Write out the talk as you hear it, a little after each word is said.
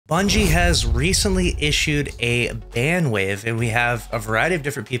Bungie has recently issued a ban wave, and we have a variety of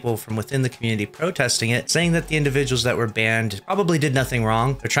different people from within the community protesting it, saying that the individuals that were banned probably did nothing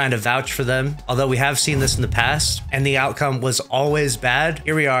wrong. They're trying to vouch for them, although we have seen this in the past, and the outcome was always bad.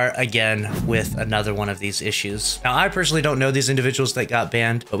 Here we are again with another one of these issues. Now, I personally don't know these individuals that got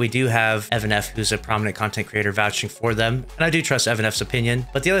banned, but we do have Evan F, who's a prominent content creator, vouching for them, and I do trust Evan F's opinion.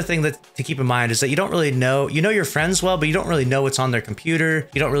 But the other thing that to keep in mind is that you don't really know, you know your friends well, but you don't really know what's on their computer.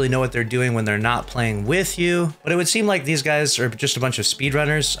 You don't really know what they're doing when they're not playing with you. But it would seem like these guys are just a bunch of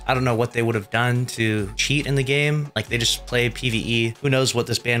speedrunners. I don't know what they would have done to cheat in the game. Like, they just play PvE. Who knows what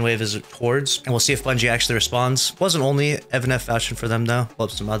this ban wave is towards? And we'll see if Bungie actually responds. Wasn't only Evan F vouching for them though. Pull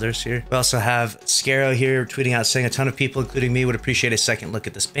up some others here. We also have Scaro here tweeting out saying a ton of people, including me, would appreciate a second look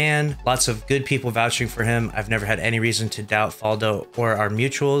at this ban. Lots of good people vouching for him. I've never had any reason to doubt Faldo or our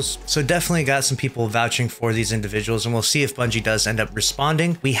mutuals. So definitely got some people vouching for these individuals, and we'll see if Bungie does end up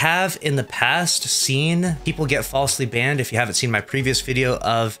responding. We have in the past seen people get falsely banned. If you haven't seen my previous video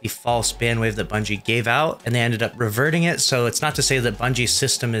of the false ban wave that Bungie gave out, and they ended up reverting it. So it's not to say that Bungie's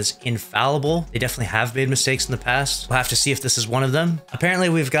system is infallible. They definitely have made mistakes in the past. We'll have to see if this is one of them. Apparently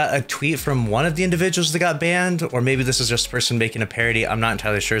we've got a tweet from one of the individuals that got banned, or maybe this is just a person making a parody. I'm not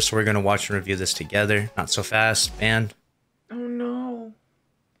entirely sure, so we're going to watch and review this together. Not so fast. Banned. Oh no,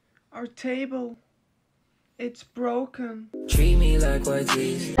 our table, it's broken. Treat me like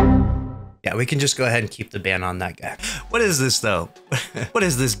LUCKYY. Yeah, we can just go ahead and keep the ban on that guy. What is this though? What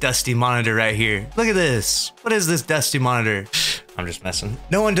is this dusty monitor right here? Look at this. What is this dusty monitor? I'm just messing.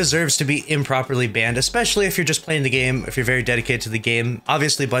 No one deserves to be improperly banned, especially if you're just playing the game, if you're very dedicated to the game.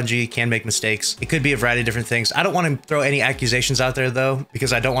 Obviously, Bungie can make mistakes. It could be a variety of different things. I don't want to throw any accusations out there though,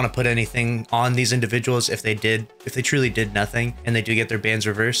 because I don't want to put anything on these individuals if they truly did nothing and they do get their bans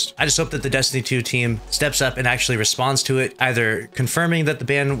reversed. I just hope that the Destiny 2 team steps up and actually responds to it, either confirming that the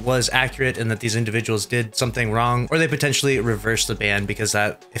ban was accurate and that these individuals did something wrong, or they potentially reverse the ban because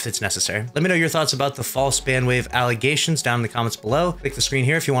that, if it's necessary. Let me know your thoughts about the false ban wave allegations down in the comments below. Click the screen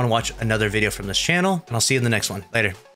here if you want to watch another video from this channel, and I'll see you in the next one. Later.